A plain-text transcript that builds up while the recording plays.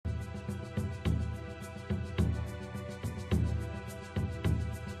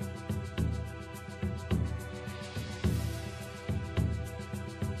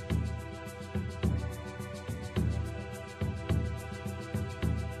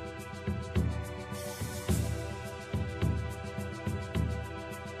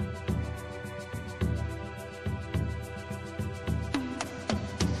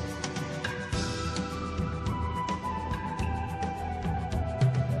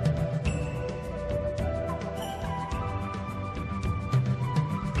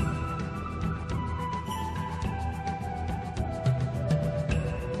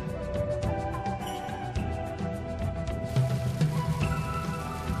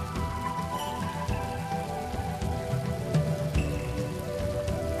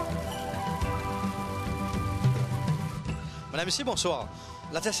Madame, ici, bonsoir.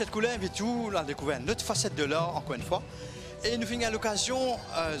 Later7 Kouler invite vous à découvrir une autre facette de l'art, encore une fois. Et nous finissons à l'occasion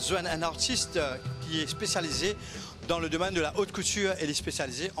de un artiste qui est spécialisé dans le domaine de la haute couture. Elle est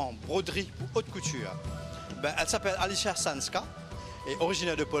spécialisée en broderie ou haute couture. Elle s'appelle Alicja STANSKA, est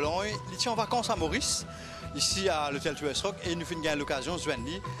originaire de Pologne. Elle est en vacances à Maurice, ici à l'hôtel Tourist Rock. Et nous finissons à l'occasion de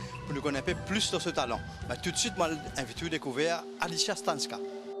joindre pour nous connaître plus de ce talent. Tout de suite, moi, j'invite vous à découvrir Alicja STANSKA.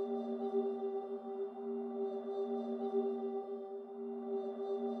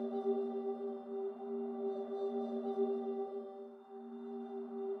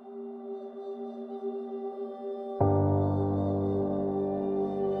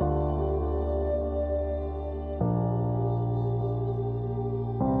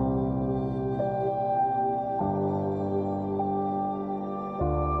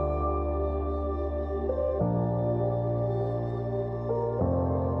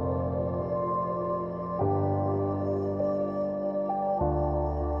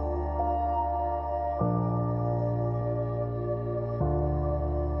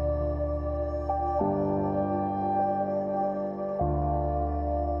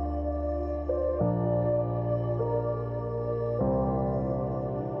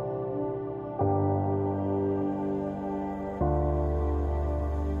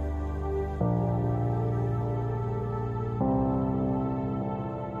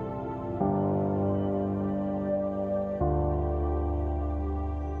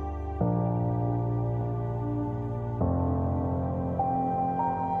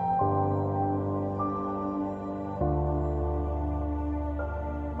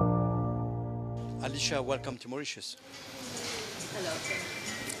 Alicja, welcome to Mauritius. Hello.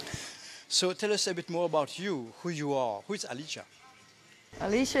 So tell us a bit more about you, who you are. Who is Alicja?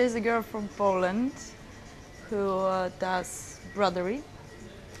 Alicja is a girl from Poland who does broderie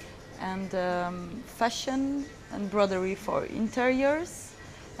and fashion and broderie for interiors,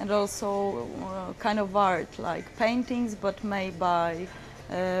 and also kind of art like paintings but made by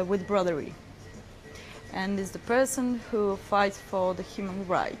with broderie. And is the person who fights for the human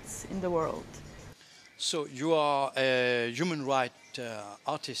rights in the world. So you are a human rights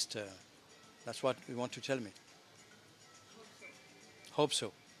artist. That's what you want to tell me. Hope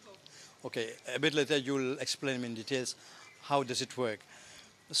so. Okay, a bit later you'll explain in details how does it work.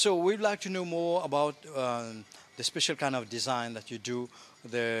 So we'd like to know more about the special kind of design that you do,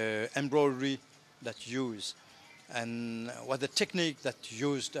 the embroidery that you use, and what the technique that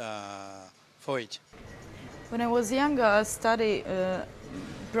you used for it. When I was younger, I studied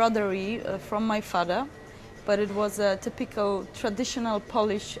broderie from my father, but it was a typical traditional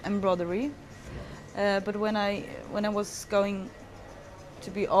Polish embroidery. But when I was going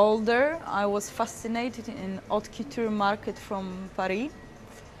to be older, I was fascinated in haute couture market from Paris,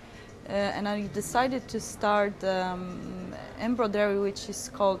 and I decided to start embroidery, which is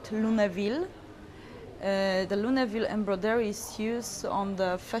called Lunéville. The Lunéville embroidery is used on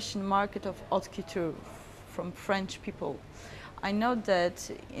the fashion market of haute couture from French people. I know that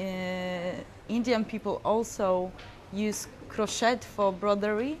Indian people also use crochet for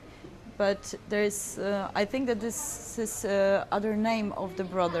broderie, but there is, I think that this is other name of the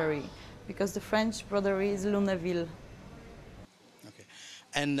broderie, because the French broderie is Lunéville. Okay,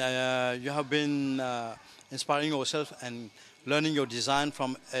 and you have been inspiring yourself and learning your design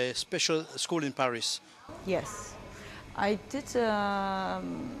from a special school in Paris. Yes, I did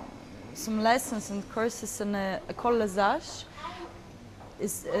some lessons and courses in École Les Arts.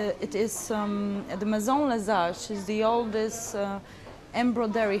 It is the Maison Les Arts is the oldest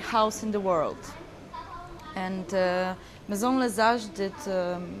embroidery house in the world, and Maison Les Arts did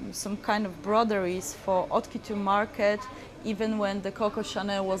some kind of broderies for haute couture market even when the Coco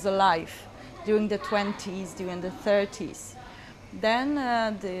Chanel was alive, during the 20s, during the 30s. Then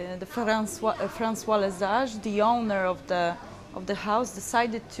the François Les Arts, the owner of the house,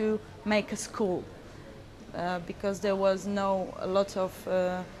 decided to make a school. Because there was a lot of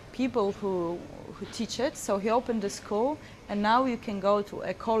people who teach it, so he opened the school, and now you can go to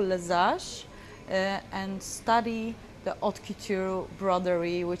École Les Arts and study the haute couture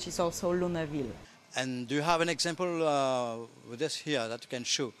broderie, which is also Lunéville. And do you have an example with us here that you can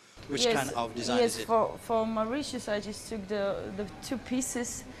show? Which kind of design is it? Yes, for Mauritius I just took the two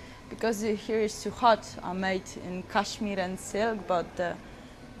pieces, because here is too hot. I made in cashmere and silk, but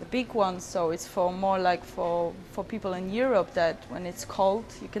the big one, so it's for more like for people in Europe that when it's cold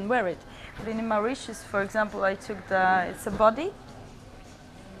you can wear it. But in Mauritius, for example, I took it's a body.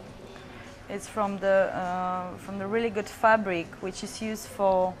 It's from the really good fabric which is used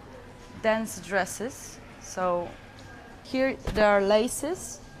for dance dresses. So here there are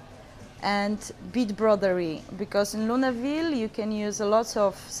laces, and bead brodery, because in Lunéville you can use a lot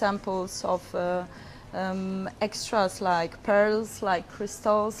of samples of extras like pearls, like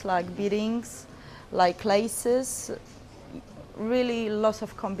crystals, like beadings, like laces, really lots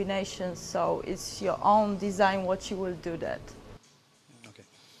of combinations, so it's your own design what you will do that. Okay.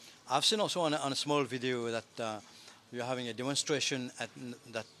 I've seen also on a small video that you're having a demonstration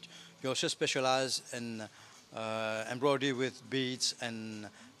that you also specialize in embroidery with beads and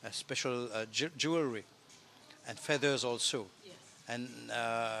special jewelry and feathers also. Yes. And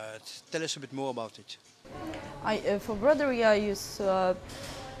tell us a bit more about it. For brodery I use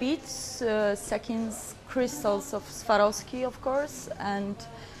beads, seconds, crystals of Swarovski of course, and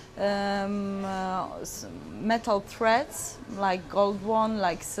metal threads, like gold one,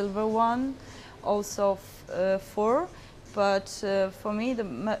 like silver one, also fur. But for me the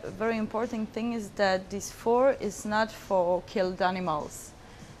very important thing is that this fur is not for killed animals.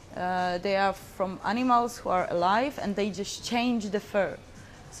 They are from animals who are alive and they just change the fur.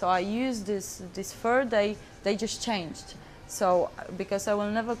 So I use this fur, they just changed. So because I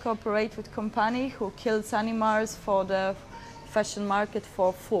will never cooperate with company who kills animals for the fashion market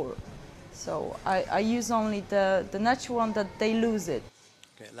for fur. So I use only the natural one that they lose it.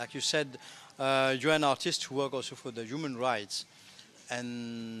 Okay, like you said, you're an artist who works also for the human rights,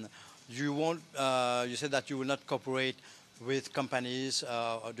 and you won't. You said that you will not cooperate with companies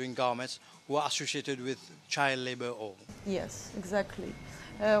or doing garments who are associated with child labor. Or yes, exactly.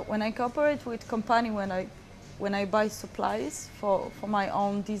 When I cooperate with company, when I buy supplies for my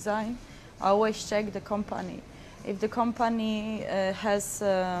own design, I always check the company. If the company has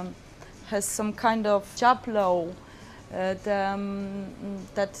some kind of job law that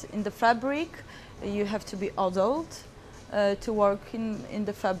in the fabric you have to be adult to work in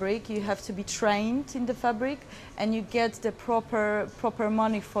the fabric, you have to be trained in the fabric, and you get the proper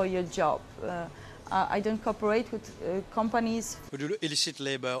money for your job. I don't cooperate with companies who do illicit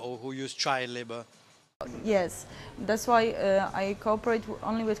labor or who use child labor. Yes, that's why I cooperate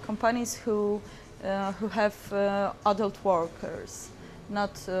only with companies who have adult workers,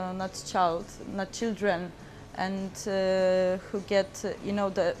 not children, and who get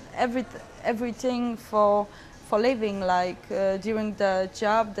everything for living. Like during the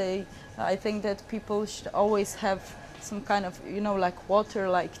job, I think that people should always have some kind of like water,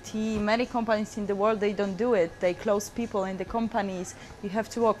 like tea. Many companies in the world, they don't do it. They close people in the companies. You have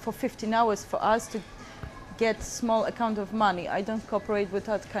to work for 15 hours for us to get small amount of money. I don't cooperate with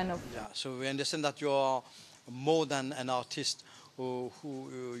that kind of. Yeah, so we understand that you are more than an artist who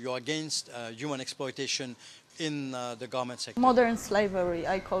you're against human exploitation in the garment sector. Modern slavery,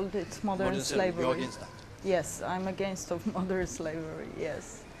 I called it modern slavery. You're against that? Yes, I'm against of modern slavery,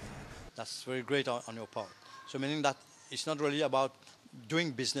 yes. That's very great on your part. So meaning that it's not really about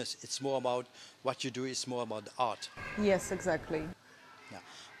doing business, it's more about what you do, it's more about the art. Yes, exactly. Yeah.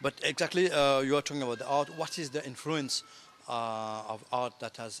 But exactly, you are talking about the art. What is the influence of art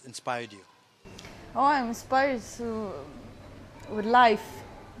that has inspired you? Oh, I'm inspired with life,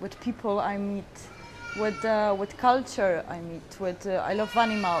 with people I meet, with culture I meet, with I love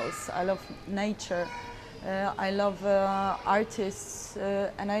animals, I love nature, I love artists,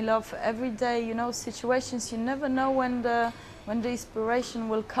 and I love everyday, situations. You never know when the inspiration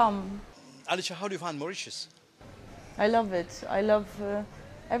will come. Alicia, how do you find Mauritius? I love it. I love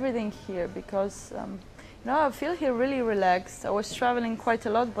everything here because I feel here really relaxed. I was traveling quite a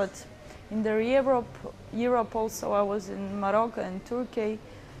lot, but in the Europe also, I was in Morocco and Turkey.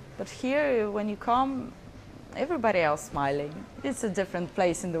 But here, when you come, everybody else smiling. It's a different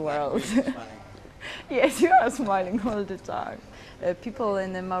place in the world. Yes, you are smiling all the time. People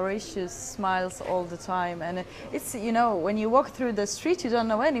in the Mauritius smiles all the time, and it's when you walk through the street, you don't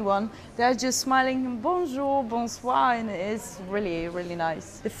know anyone. They're just smiling, bonjour, bonsoir, and it's really, really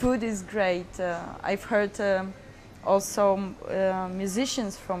nice. The food is great. I've heard also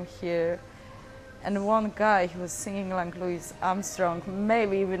musicians from here, and one guy who was singing like Louis Armstrong,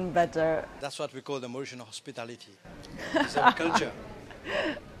 maybe even better. That's what we call the Mauritian hospitality. It's our culture.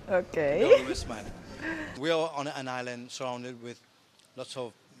 Okay. They're always smiling. We are on an island surrounded with lots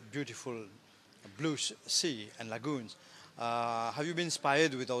of beautiful blue sea and lagoons. Have you been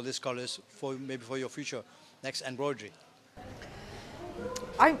inspired with all these colors maybe for your future next embroidery?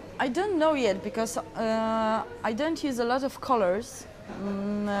 I don't know yet because I don't use a lot of colors.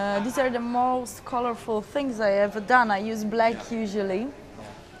 These are the most colorful things I ever done. I use black usually.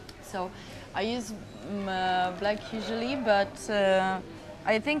 So I use black usually, but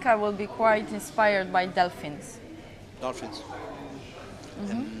I think I will be quite inspired by dolphins. Dolphins.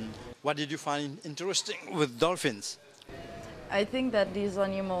 Mm-hmm. And what did you find interesting with dolphins? I think that these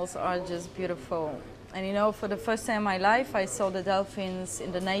animals are just beautiful. And you know, for the first time in my life, I saw the dolphins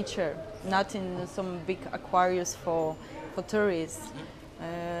in the nature, not in some big aquariums for tourists.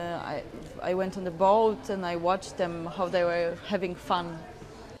 I went on the boat and I watched them, how they were having fun.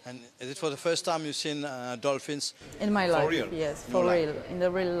 And is it for the first time you've seen dolphins? In my for life, real? yes, In for your real, life? in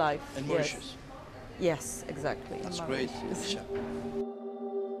the real life. In yes. Mauritius? Yes, exactly. That's in great. Mauritius. Alicia.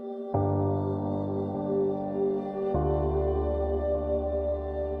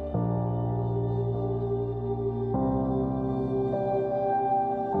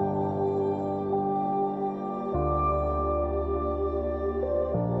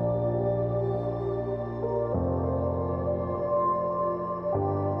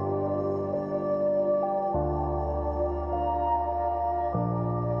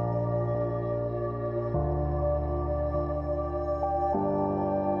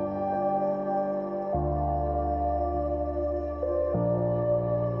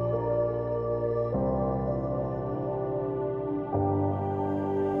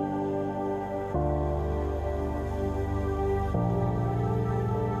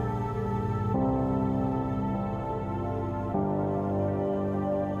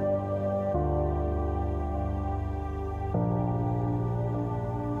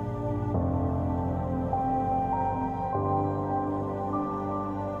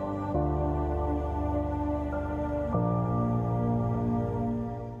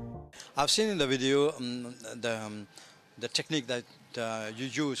 I've seen in the video the technique that you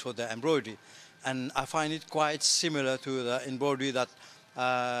use for the embroidery, and I find it quite similar to the embroidery that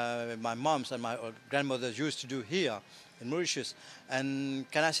my moms and my grandmothers used to do here in Mauritius. And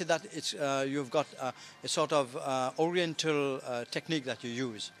can I say that it's, you've got a sort of oriental technique that you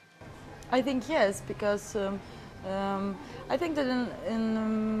use? I think yes, because I think that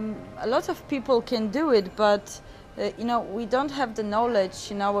a lot of people can do it, but you know, we don't have the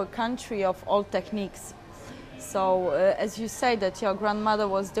knowledge in our country of all techniques. So as you say that your grandmother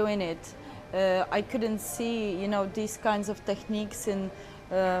was doing it, I couldn't see, you know, these kinds of techniques in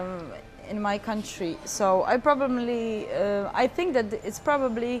my country. So I probably, I think that it's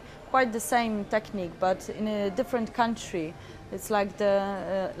probably quite the same technique, but in a different country. It's like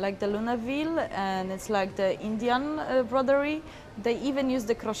the Lunaville, and it's like the Indian embroidery. They even use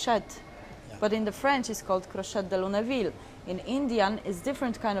the crochet. But in the French it's called crochet de Lunaville. In Indian it's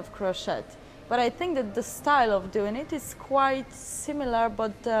different kind of crochet. But I think that the style of doing it is quite similar,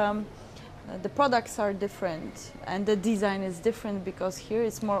 but the products are different and the design is different because here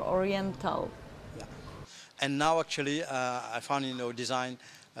it's more oriental. Yeah. And now actually I found in your design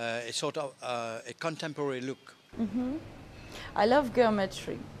a sort of a contemporary look. Mm-hmm. I love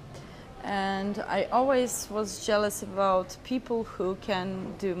geometry. And I always was jealous about people who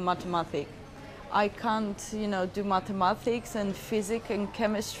can do mathematics. I can't, you know, do mathematics and physics and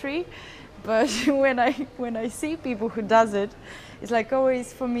chemistry, but when I see people who does it, it's like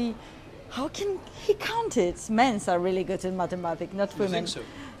always for me, how can he count it? Men are really good in mathematics, not women. You think so?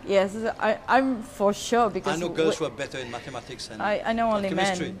 Yes, I'm for sure, because I know girls who are better in mathematics and I know only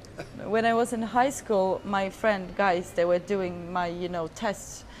chemistry. Men. When I was in high school, my friend guys, they were doing my, you know,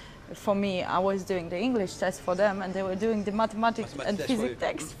 tests for me. I was doing the English test for them, and they were doing the mathematics and physics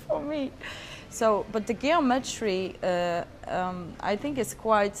text for me. So, but the geometry, I think is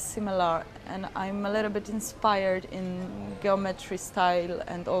quite similar, and I'm a little bit inspired in geometry style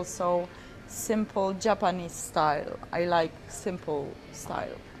and also simple Japanese style. I like simple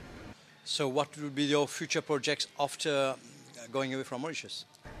style. So what will be your future projects after going away from Mauritius?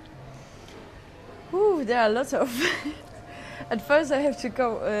 Ooh, there are lots of. At first I have to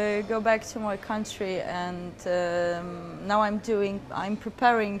go back to my country, and now I'm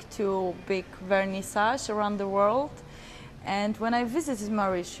preparing to big vernissage around the world. And when I visited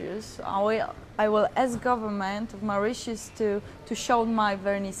Mauritius, I will ask government of Mauritius to show my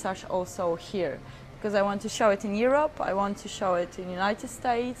vernissage also here, because I want to show it in Europe, I want to show it in the United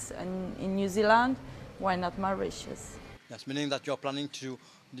States and in New Zealand. Why not Mauritius? That's meaning that you're planning to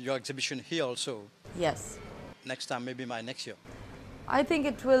do your exhibition here also? Yes. Next time, maybe by next year? I think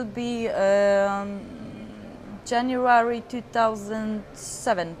it will be January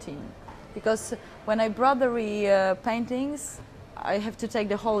 2017, because when I embroidery paintings, I have to take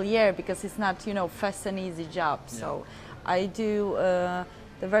the whole year because it's not, you know, fast and easy job. Yeah. So I do the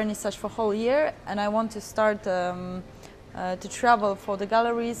vernissage for whole year, and I want to start to travel for the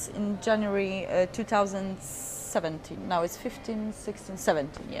galleries in January 2017. Now it's 15, 16,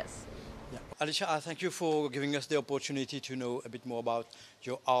 17, yes. Yeah. Alicia, I thank you for giving us the opportunity to know a bit more about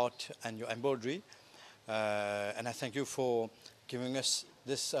your art and your embroidery. And I thank you for giving us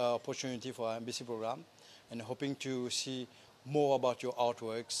this opportunity for our embassy program, and hoping to see more about your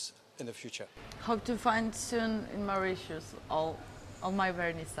artworks in the future? Hope to find soon in Mauritius all my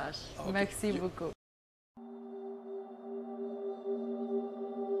vernissage. Okay. Merci beaucoup.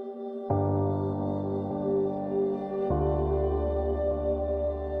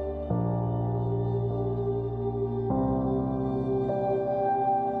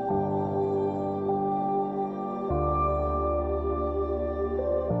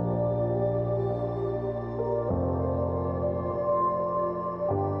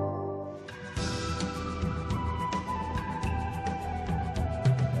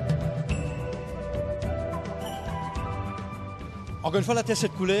 Encore une fois, la Later7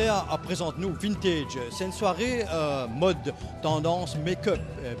 Kouler présente-nous Vintage. C'est une soirée mode, tendance, make-up,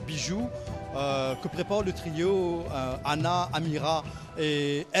 bijoux que prépare le trio Anna, Amiirah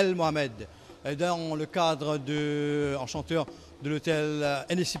et Mohammed. Dans le cadre en chanteur de l'hôtel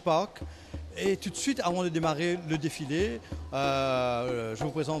NSC Park. Et tout de suite, avant de démarrer le défilé, je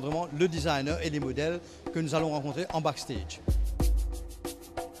vous présente vraiment le designer et les modèles que nous allons rencontrer en backstage.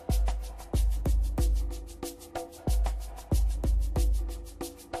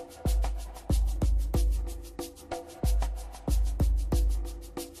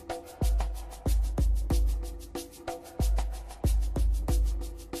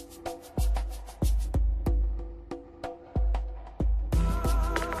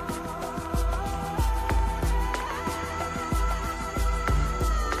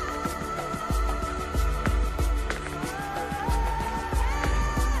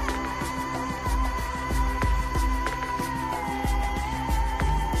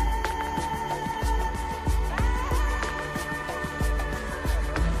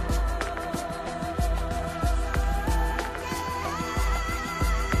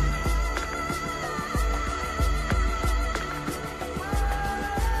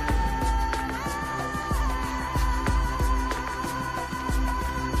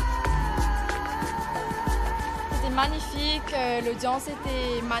 Magnifique, l'audience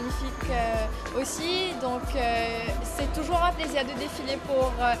était magnifique aussi, donc c'est toujours un plaisir de défiler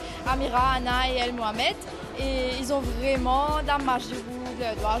pour Amiirah, Anna et Mohammed, et ils ont vraiment de la marge du bout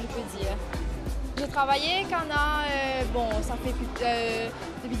de doigt, je peux dire. J'ai travaillé avec Anna, bon, ça fait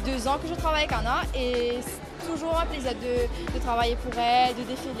depuis 2 ans que je travaille avec Anna, et c'est toujours un plaisir de travailler pour elle, de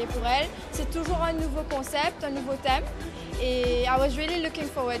défiler pour elle. C'est toujours un nouveau concept, un nouveau thème. Et I was really looking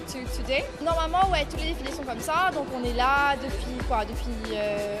forward to today. Normalement, ouais, tous les défilés sont comme ça, donc on est là depuis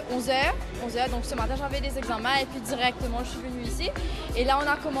 11h. Donc ce matin, j'avais des examens et puis directement, je suis venue ici. Et là, on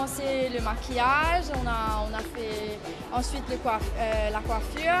a commencé le maquillage, on a fait ensuite la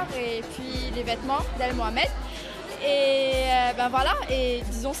coiffure et puis les vêtements Mohammed. Et ben voilà, et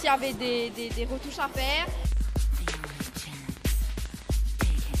disons s'il y avait des retouches à faire.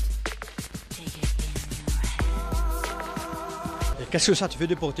 Qu'est-ce que ça te fait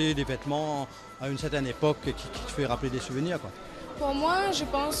de porter des vêtements à une certaine époque qui te fait rappeler des souvenirs, quoi? Pour moi, je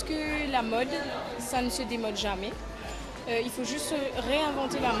pense que la mode, ça ne se démode jamais. Il faut juste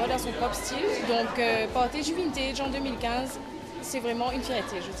réinventer la mode à son propre style. Donc, porter du vintage en 2015, c'est vraiment une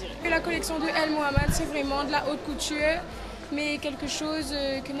fierté, je dirais. La collection de Mohammed, c'est vraiment de la haute couture, mais quelque chose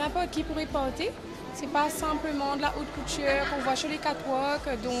que n'importe qui pourrait porter. C'est pas simplement de la haute couture qu'on voit sur les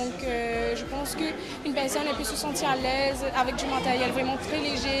catwalks, donc je pense qu'une personne peut se sentir à l'aise avec du matériel vraiment très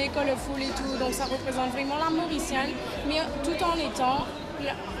léger, colorful et tout, donc ça représente vraiment la mauricienne, mais tout en étant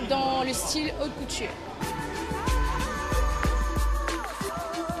dans le style haute couture.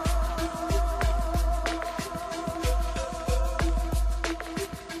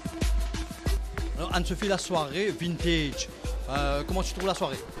 Alors Anne-Sophie, la soirée vintage, comment tu trouves la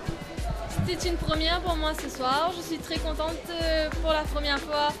soirée? C'était une première pour moi ce soir. Je suis très contente pour la première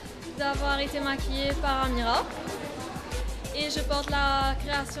fois d'avoir été maquillée par Amiirah. Et je porte la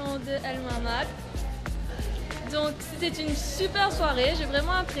création de Mohammed. Donc c'était une super soirée, j'ai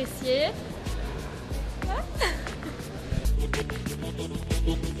vraiment apprécié.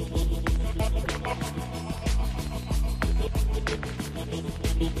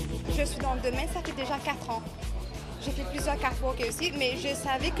 Je suis dans le domaine, ça fait déjà 4 ans. J'ai fait plusieurs catwalks aussi, mais je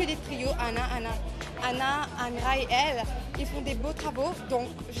savais que les trios Anna, Amiirah et elle, ils font des beaux travaux. Donc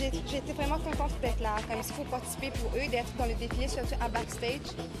j'étais vraiment contente d'être là, comme il faut participer pour eux, d'être dans le défilé, surtout à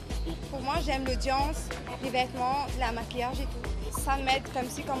backstage. Pour moi, j'aime l'audience, les vêtements, le maquillage et tout. Ça m'aide comme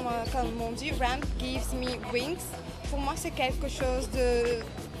si, comme on dit, ramp gives me wings. Pour moi, c'est quelque chose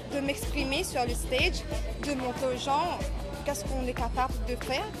de m'exprimer sur le stage, de montrer aux gens qu'est-ce qu'on est capable de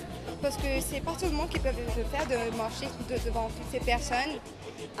faire. parce que c'est pas tout le monde qui peut le faire de marcher devant toutes ces personnes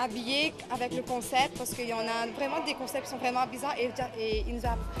habillées avec le concept, parce qu'il y en a vraiment des concepts qui sont vraiment bizarres et il nous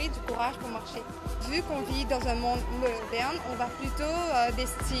a pris du courage pour marcher. Vu qu'on vit dans un monde moderne, on va plutôt des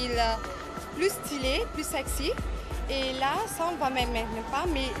styles plus stylés, plus sexy. Et là, ça on ne va même pas,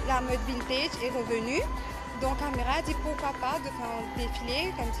 mais la mode vintage est revenue. Donc Amiirah a dit pourquoi pas de faire un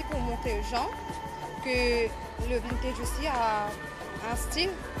défilé comme ça pour montrer aux gens que le vintage aussi a un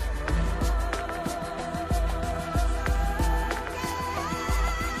style.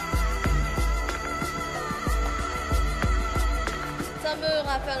 Ça me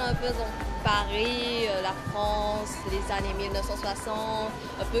rappelle un peu donc, Paris, la France, les années 1960,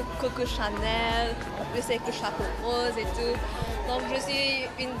 un peu Coco Chanel, en plus avec le chapeau rose et tout. Donc je suis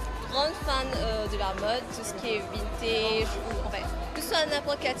une grande fan de la mode, tout ce qui est vintage, enfin, que ce soit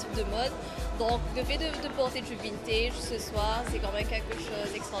n'importe quel type de mode. Donc le fait de porter du vintage ce soir, c'est quand même quelque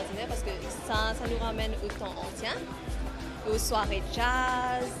chose d'extraordinaire parce que ça nous ramène au temps ancien, aux soirées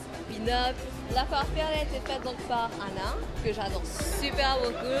jazz, pin-up. La coiffure a été faite donc par Anna, que j'adore super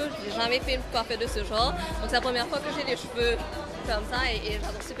beaucoup. Je n'ai jamais fait une coiffure de ce genre. Donc c'est la première fois que j'ai les cheveux comme ça et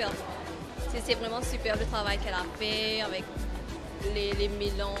j'adore super. C'est vraiment super le travail qu'elle a fait avec les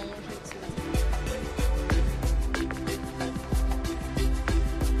mélanges et tout.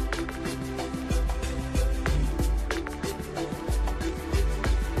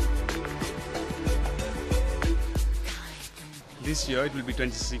 This year it will be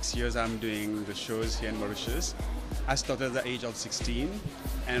 26 years I'm doing the shows here in Mauritius. I started at the age of 16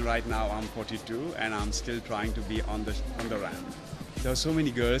 and right now I'm 42 and I'm still trying to be on the ramp. There are so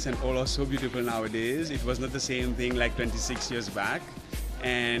many girls and all are so beautiful nowadays. It was not the same thing like 26 years back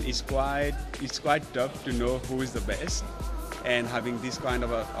and it's quite tough to know who is the best, and having this kind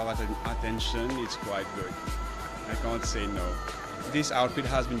of attention is quite good. I can't say no. This outfit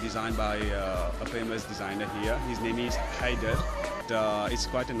has been designed by a famous designer here. His name is Haider. It's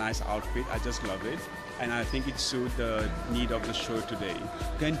quite a nice outfit. I just love it. And I think it suits the need of the show today.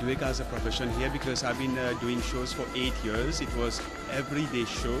 You can do it as a profession here because I've been doing shows for 8 years. It was everyday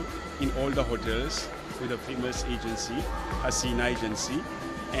show in all the hotels with a famous agency, Hasina agency.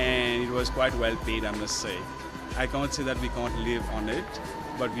 And it was quite well paid, I must say. I can't say that we can't live on it,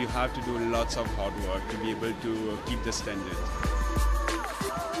 but we have to do lots of hard work to be able to keep the standard.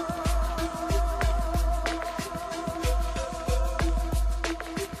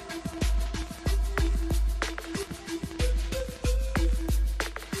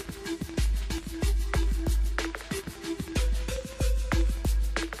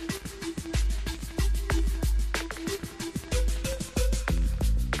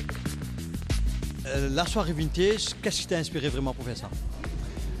 La soirée vintage, qu'est-ce qui t'a inspiré vraiment pour faire ça?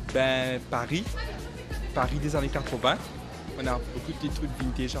 Ben, Paris des années 80. On a beaucoup de trucs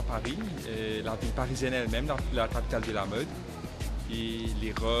vintage à Paris. La ville parisienne elle-même, la capitale de la mode. Et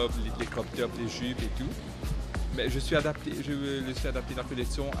les robes, les crop tops, les jupes et tout. Mais je me suis adapté la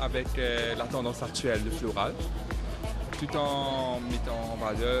collection avec la tendance actuelle, le floral, tout en mettant en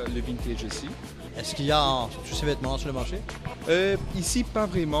valeur le vintage aussi. Est-ce qu'il y a tous ces vêtements sur le marché? Ici, pas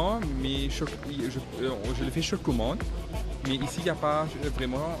vraiment, mais je le fais sur commande. Mais ici, il n'y a pas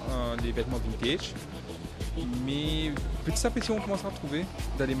vraiment des vêtements vintage. Mais petit à petit, on commence à trouver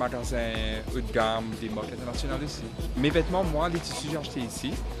dans les magasins haut de gamme, des marques internationales aussi. Mes vêtements, moi, les tissus, j'ai acheté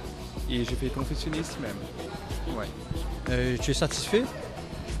ici. Et je fais confectionner ici même. Ouais. Tu es satisfait?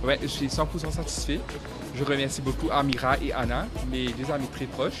 Ouais, je suis 100% satisfait. Je remercie beaucoup Amiirah et Anna, mes deux amis très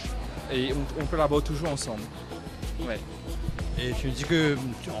proches. Et on collabore toujours ensemble. Ouais. Et tu me dis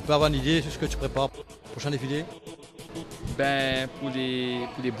qu'on peut avoir une idée sur ce que tu prépares pour le prochain défilé? Ben, pour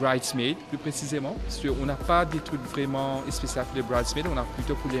les bridesmaids, plus précisément. Parce qu'on n'a pas des trucs vraiment spéciaux pour les bridesmaids, on a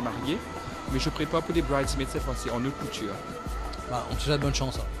plutôt pour les mariés. Mais je prépare pour les bridesmaids cette fois-ci, en haute couture. Bah, on te souhaite bonne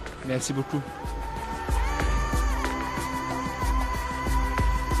chance. Merci beaucoup.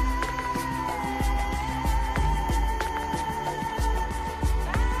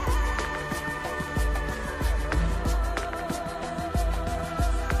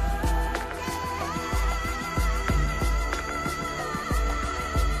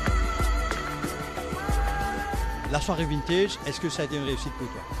 La soirée vintage, est-ce que ça a été une réussite pour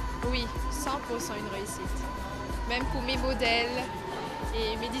toi? Oui, 100% une réussite. Même pour mes modèles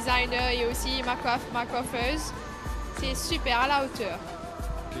et mes designers et aussi ma coiffeuse, c'est super à la hauteur.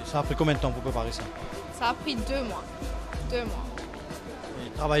 Okay. Ça a pris combien de temps pour préparer ça? Ça a pris 2 mois. 2 mois. Et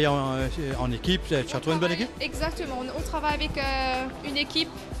travailler en équipe, tu as trouvé une bonne équipe? Exactement, on travaille avec une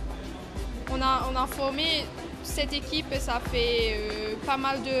équipe. On a formé cette équipe, ça fait pas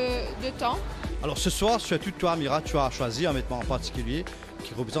mal de temps. Alors ce soir, sur tout toi, Amiirah, tu as choisi un vêtement en particulier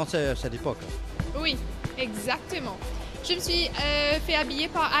qui représente cette époque. Oui, exactement. Je me suis fait habiller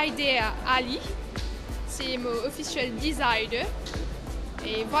par Ali. C'est mon official designer.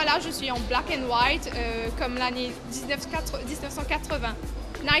 Et voilà, je suis en black and white comme l'année 1980.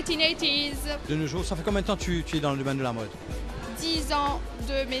 1980s. De nos jours, ça fait combien de temps que tu es dans le domaine de la mode? 10 ans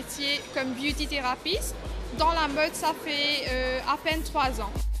de métier comme beauty therapist. Dans la mode, ça fait à peine 3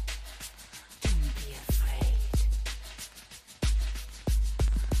 ans.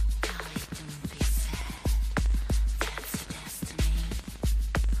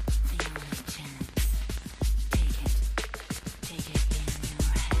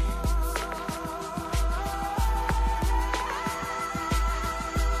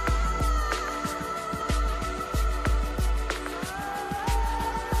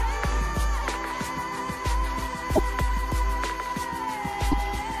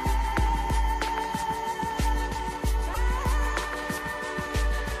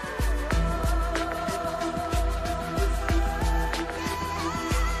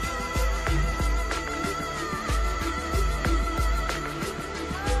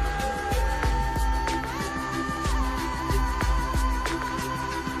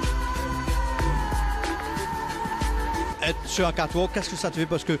 Être sur un catwalk, qu'est-ce que ça te fait?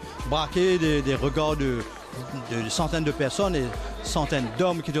 Parce que braquer des regards de centaines de personnes et centaines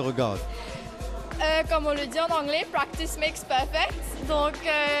d'hommes qui te regardent. Comme on le dit en anglais, practice makes perfect. Donc,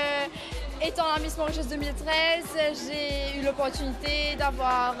 étant à Miss Mauritius 2013, j'ai eu l'opportunité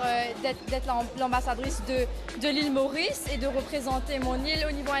d'être l'ambassadrice de l'île Maurice et de représenter mon île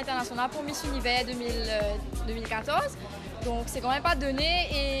au niveau international pour Miss Univers 2014. Donc c'est quand même pas donné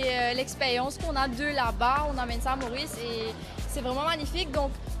et l'expérience qu'on a de là-bas, on amène ça à Maurice et c'est vraiment magnifique.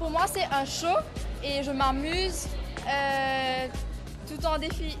 Donc pour moi c'est un show et je m'amuse tout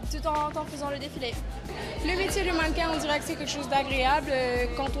en faisant le défilé. Le métier de mannequin, on dirait que c'est quelque chose d'agréable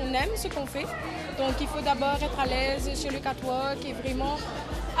quand on aime ce qu'on fait. Donc il faut d'abord être à l'aise sur le catwalk et vraiment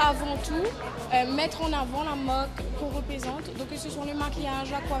avant tout mettre en avant la marque qu'on représente. Donc que ce soit le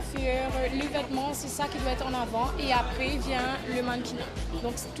maquillage, la coiffure, les vêtements, c'est ça qui doit être en avant et après vient le mannequinat.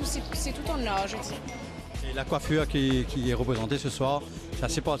 Donc c'est tout en art, je dirais. Et la coiffure qui est représentée ce soir, c'est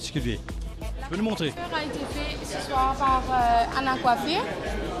assez particulier. Tu peux nous montrer? La coiffure a été faite ce soir par Anna Coiffure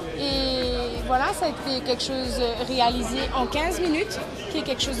et voilà, ça a été quelque chose réalisé en 15 minutes, qui est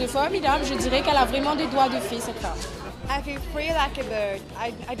quelque chose de formidable. Je dirais qu'elle a vraiment des doigts de fée, cette femme. I feel free like a bird.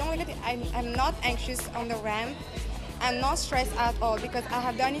 I'm not anxious on the ramp. I'm not stressed at all because I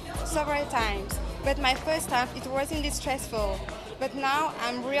have done it several times. But my first time, it wasn't this stressful. But now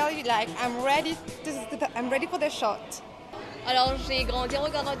I'm really I'm ready for the shot. Alors j'ai grandi en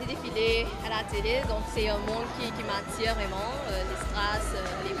regardant des défilés à la télé, donc c'est un monde qui m'attire vraiment, les strass,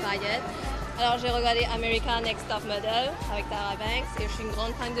 les paillettes. Alors j'ai regardé American Next Top Model avec Tara Banks et je suis une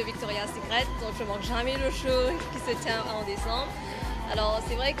grande fan de Victoria's Secret, donc je manque jamais le show qui se tient en décembre. Alors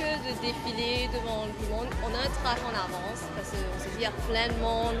c'est vrai que de défiler devant tout le monde, on a un trac en avance parce qu'on se dit il y a plein de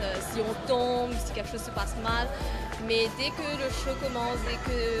monde, si on tombe, si quelque chose se passe mal. Mais dès que le show commence, dès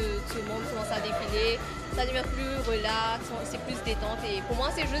que tout le monde commence à défiler, ça devient plus relax, c'est plus détente et pour moi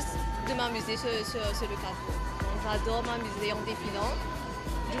c'est juste de m'amuser sur le catwalk. Donc j'adore m'amuser en défilant.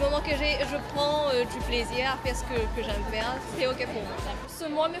 Du moment que je prends du plaisir à faire ce que j'aime faire, c'est ok pour moi. Ce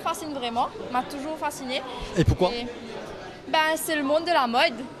monde me fascine vraiment, m'a toujours fasciné. Et pourquoi? C'est le monde de la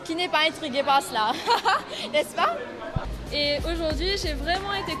mode. Qui n'est pas intrigué par cela? N'est-ce pas? Et aujourd'hui, j'ai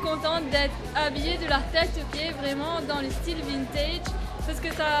vraiment été contente d'être habillée de la tête aux pieds, vraiment dans le style vintage, parce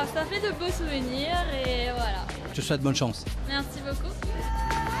que ça fait de beaux souvenirs et voilà. Je te souhaite bonne chance. Merci beaucoup.